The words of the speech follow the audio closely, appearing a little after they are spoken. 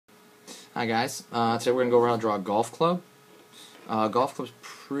Hi guys, today we're going to go over how to draw a golf club. Golf club's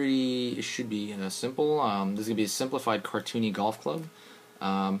it should be simple. This is going to be a simplified cartoony golf club.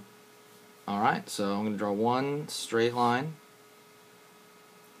 Alright, so I'm going to draw one straight line,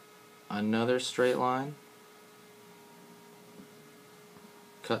 another straight line,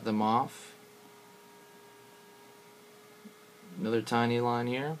 cut them off, another tiny line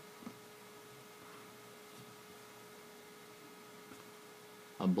here,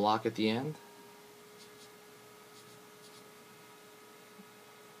 a block at the end,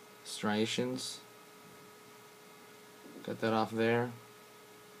 striations, cut that off there,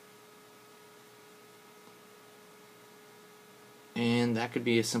 and that could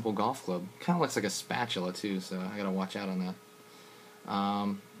be a simple golf club. Kind of looks like a spatula too, so I gotta watch out on that.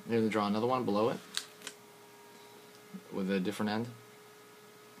 I'm going to draw another one below it with a different end.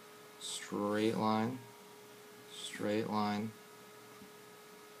 Straight line, straight line,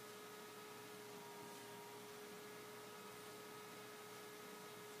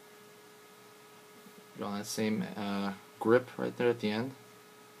 draw that same grip right there at the end.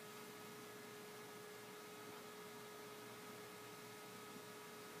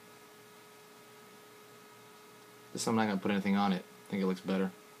 This I'm not going to put anything on it. I think it looks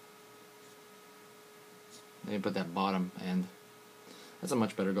better. Maybe put that bottom end. That's a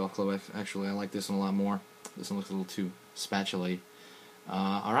much better golf club, actually. I like this one a lot more. This one looks a little too spatula-y.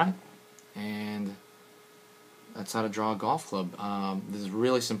 Alright, and that's how to draw a golf club. This is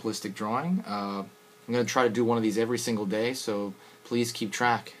really simplistic drawing. I'm going to try to do one of these every single day, so please keep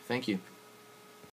track. Thank you.